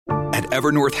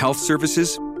Evernorth Health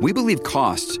Services, we believe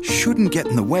costs shouldn't get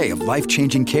in the way of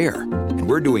life-changing care, and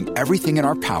we're doing everything in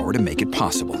our power to make it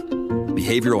possible.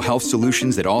 Behavioral health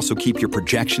solutions that also keep your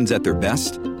projections at their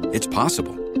best? It's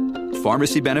possible.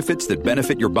 Pharmacy benefits that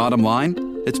benefit your bottom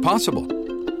line? It's possible.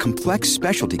 Complex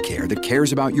specialty care that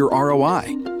cares about your ROI?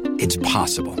 It's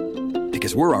possible.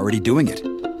 Because we're already doing it.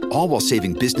 All while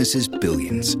saving businesses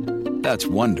billions. That's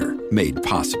Wonder made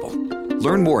possible.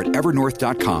 Learn more at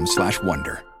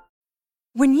evernorth.com/wonder.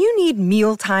 When you need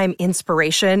mealtime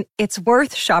inspiration, it's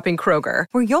worth shopping Kroger,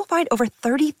 where you'll find over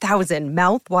 30,000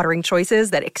 mouth-watering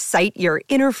choices that excite your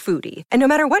inner foodie. And no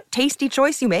matter what tasty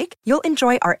choice you make, you'll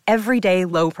enjoy our everyday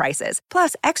low prices,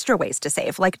 plus extra ways to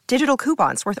save, like digital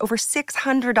coupons worth over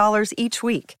 $600 each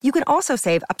week. You can also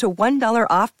save up to $1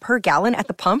 off per gallon at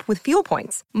the pump with fuel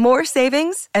points. More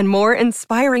savings and more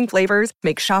inspiring flavors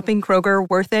make shopping Kroger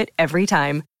worth it every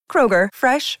time. Kroger,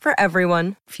 fresh for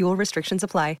everyone. Fuel restrictions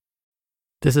apply.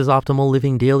 This is Optimal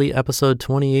Living Daily, episode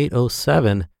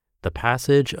 2807, The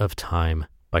Passage of Time,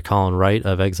 by Colin Wright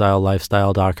of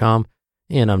ExileLifestyle.com,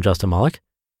 and I'm Justin Malik.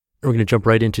 We're going to jump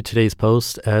right into today's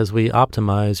post as we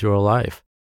optimize your life.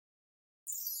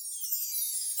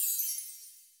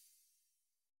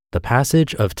 The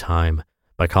Passage of Time,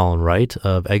 by Colin Wright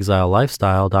of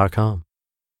ExileLifestyle.com.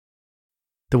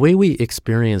 The way we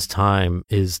experience time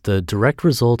is the direct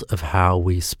result of how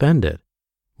we spend it.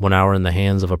 1 hour in the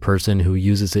hands of a person who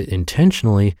uses it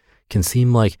intentionally can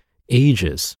seem like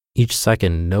ages, each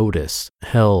second noticed,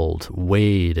 held,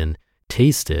 weighed, and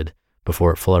tasted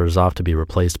before it flutters off to be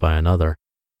replaced by another.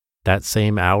 That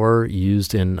same hour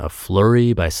used in a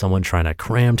flurry by someone trying to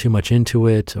cram too much into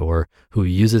it, or who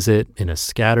uses it in a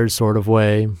scattered sort of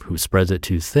way, who spreads it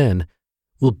too thin,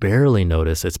 will barely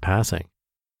notice its passing.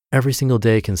 Every single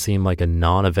day can seem like a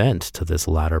non-event to this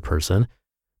latter person,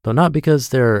 though not because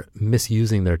they're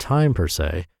misusing their time per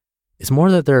se. It's more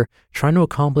that they're trying to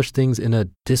accomplish things in a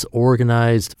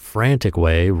disorganized, frantic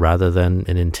way rather than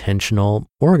an intentional,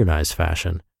 organized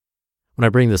fashion. When I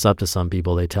bring this up to some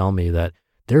people, they tell me that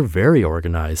they're very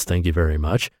organized, thank you very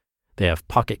much. They have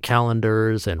pocket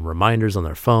calendars and reminders on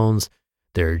their phones.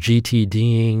 They're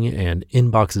GTDing and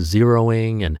inbox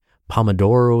zeroing and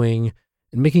Pomodoroing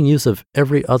and making use of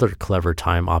every other clever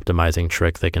time optimizing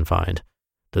trick they can find.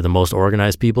 They're the most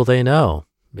organized people they know.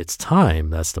 It's time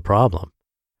that's the problem.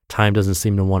 Time doesn't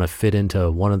seem to want to fit into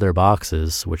one of their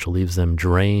boxes, which leaves them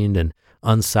drained and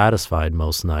unsatisfied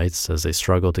most nights as they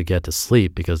struggle to get to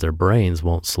sleep because their brains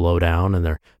won't slow down and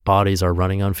their bodies are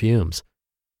running on fumes.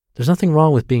 There's nothing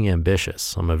wrong with being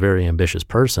ambitious. I'm a very ambitious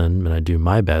person, and I do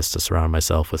my best to surround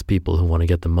myself with people who want to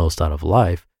get the most out of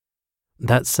life.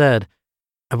 That said,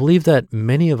 I believe that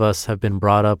many of us have been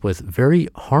brought up with very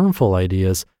harmful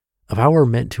ideas of how we're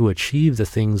meant to achieve the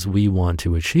things we want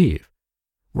to achieve.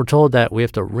 We're told that we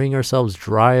have to wring ourselves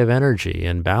dry of energy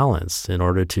and balance in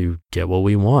order to get what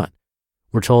we want.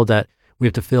 We're told that we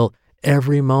have to fill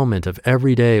every moment of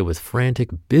every day with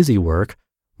frantic, busy work,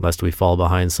 lest we fall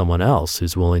behind someone else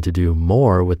who's willing to do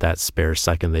more with that spare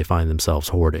second they find themselves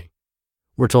hoarding.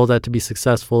 We're told that to be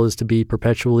successful is to be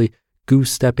perpetually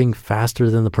goose-stepping faster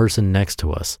than the person next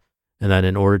to us, and that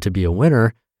in order to be a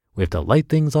winner, we have to light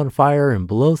things on fire and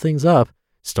blow things up,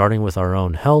 starting with our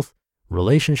own health,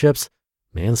 relationships,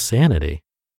 and sanity.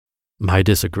 I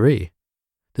disagree.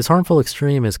 This harmful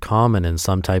extreme is common in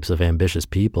some types of ambitious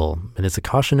people, and it's a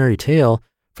cautionary tale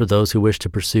for those who wish to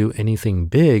pursue anything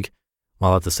big,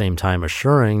 while at the same time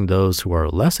assuring those who are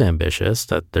less ambitious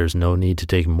that there's no need to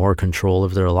take more control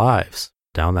of their lives.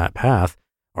 Down that path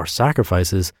are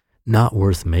sacrifices not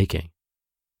worth making.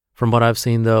 From what I've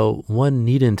seen, though, one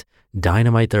needn't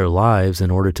dynamite their lives in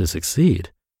order to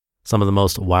succeed. Some of the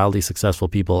most wildly successful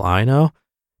people I know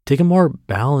take a more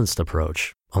balanced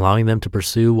approach, allowing them to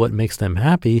pursue what makes them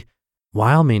happy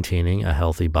while maintaining a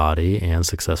healthy body and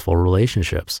successful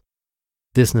relationships.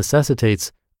 This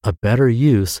necessitates a better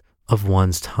use of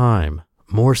one's time,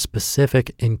 more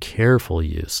specific and careful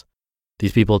use.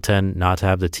 These people tend not to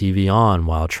have the TV on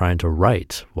while trying to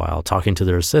write, while talking to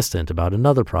their assistant about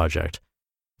another project.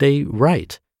 They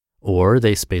write, or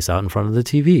they space out in front of the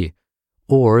TV,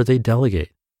 or they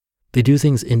delegate. They do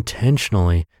things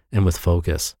intentionally and with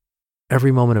focus.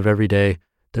 Every moment of every day,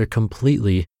 they're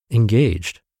completely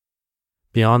engaged.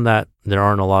 Beyond that, there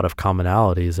aren't a lot of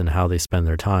commonalities in how they spend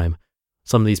their time.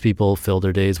 Some of these people fill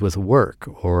their days with work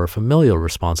or familial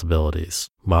responsibilities,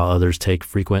 while others take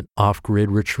frequent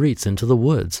off-grid retreats into the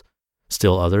woods.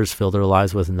 Still others fill their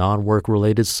lives with non-work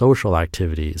related social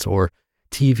activities or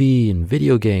TV and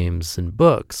video games and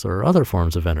books or other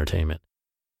forms of entertainment.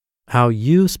 How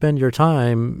you spend your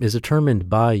time is determined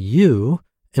by you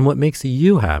and what makes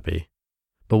you happy.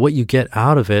 But what you get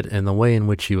out of it and the way in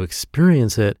which you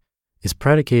experience it is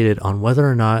predicated on whether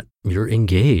or not you're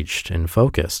engaged and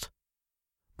focused.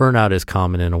 Burnout is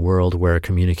common in a world where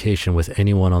communication with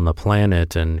anyone on the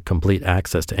planet and complete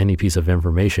access to any piece of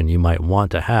information you might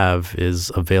want to have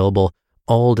is available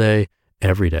all day,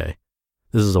 every day.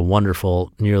 This is a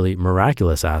wonderful, nearly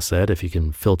miraculous asset if you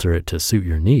can filter it to suit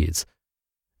your needs.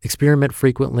 Experiment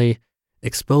frequently,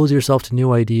 expose yourself to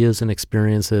new ideas and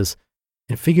experiences,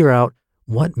 and figure out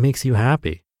what makes you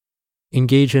happy.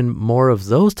 Engage in more of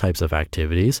those types of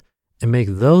activities and make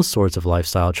those sorts of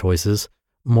lifestyle choices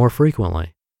more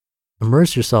frequently.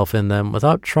 Immerse yourself in them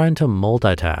without trying to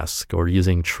multitask or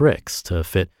using tricks to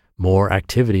fit more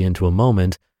activity into a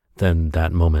moment than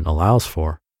that moment allows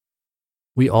for.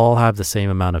 We all have the same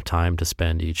amount of time to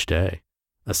spend each day.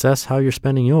 Assess how you're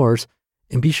spending yours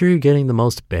and be sure you're getting the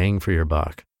most bang for your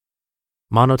buck.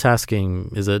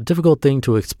 Monotasking is a difficult thing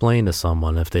to explain to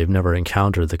someone if they've never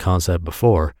encountered the concept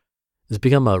before. It's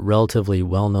become a relatively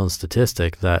well-known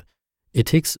statistic that it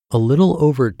takes a little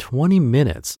over 20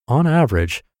 minutes on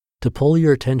average to pull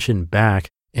your attention back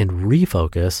and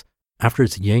refocus after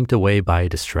it's yanked away by a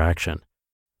distraction.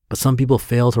 But some people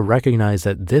fail to recognize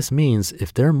that this means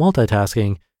if they're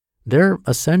multitasking, they're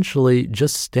essentially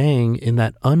just staying in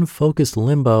that unfocused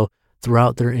limbo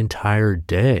throughout their entire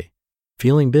day,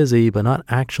 feeling busy but not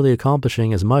actually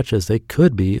accomplishing as much as they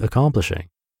could be accomplishing.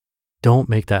 Don't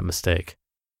make that mistake.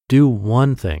 Do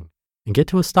one thing and get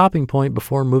to a stopping point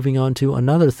before moving on to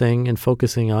another thing and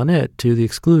focusing on it to the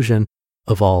exclusion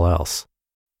of all else.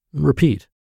 Repeat.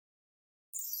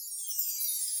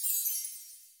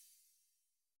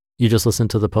 You just listened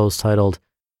to the post titled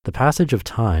The Passage of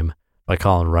Time by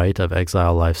Colin Wright of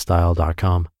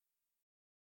ExileLifestyle.com.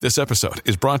 This episode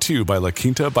is brought to you by La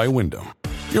Quinta by Wyndham.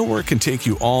 Your work can take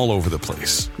you all over the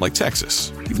place, like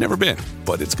Texas. You've never been,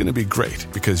 but it's going to be great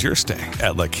because you're staying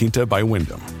at La Quinta by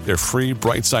Wyndham. Their free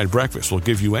Bright Side breakfast will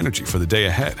give you energy for the day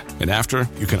ahead. And after,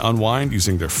 you can unwind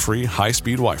using their free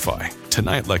high-speed Wi-Fi.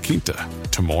 Tonight, La Quinta.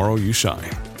 Tomorrow, you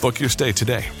shine. Book your stay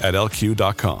today at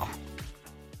lq.com.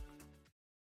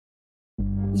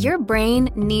 Your brain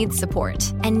needs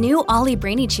support, and new Ollie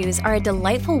Brainy Chews are a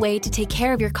delightful way to take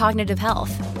care of your cognitive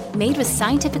health. Made with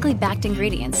scientifically backed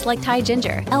ingredients like Thai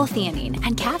ginger, L-theanine,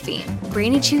 and caffeine,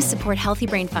 Brainy Chews support healthy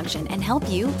brain function and help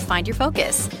you find your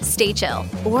focus, stay chill,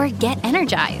 or get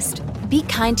energized. Be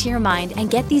kind to your mind and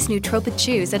get these nootropic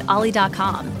chews at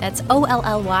ollie.com. That's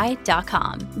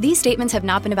OLLY.com. These statements have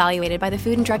not been evaluated by the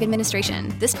Food and Drug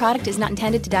Administration. This product is not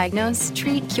intended to diagnose,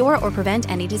 treat, cure, or prevent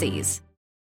any disease.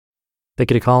 Thank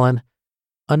you to Colin.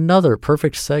 Another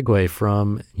perfect segue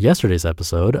from yesterday's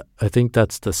episode. I think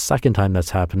that's the second time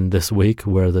that's happened this week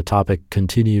where the topic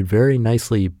continued very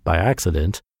nicely by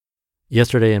accident.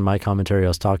 Yesterday in my commentary, I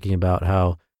was talking about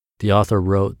how the author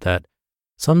wrote that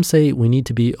some say we need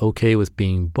to be okay with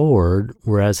being bored,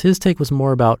 whereas his take was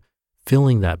more about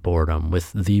filling that boredom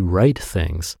with the right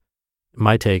things.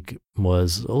 My take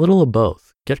was a little of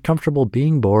both. Get comfortable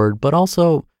being bored, but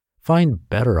also find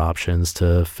better options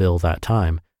to fill that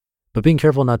time, but being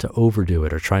careful not to overdo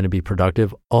it or trying to be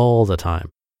productive all the time.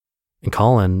 And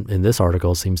Colin, in this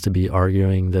article, seems to be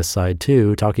arguing this side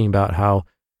too, talking about how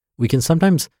we can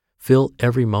sometimes fill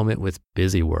every moment with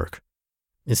busy work.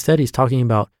 Instead, he's talking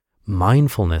about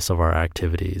mindfulness of our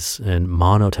activities and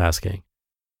monotasking.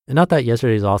 And not that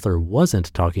yesterday's author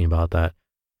wasn't talking about that,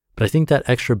 but I think that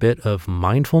extra bit of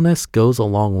mindfulness goes a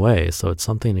long way, so it's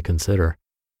something to consider.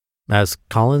 As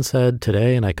Colin said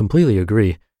today, and I completely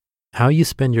agree, how you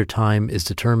spend your time is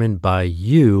determined by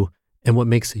you and what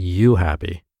makes you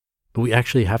happy. But we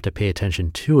actually have to pay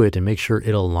attention to it and make sure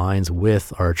it aligns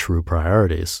with our true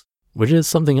priorities, which is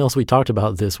something else we talked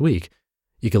about this week.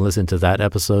 You can listen to that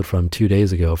episode from 2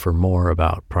 days ago for more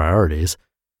about priorities.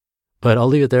 But I'll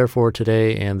leave it there for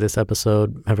today and this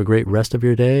episode. Have a great rest of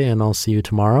your day, and I'll see you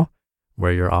tomorrow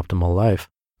where your optimal life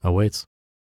awaits.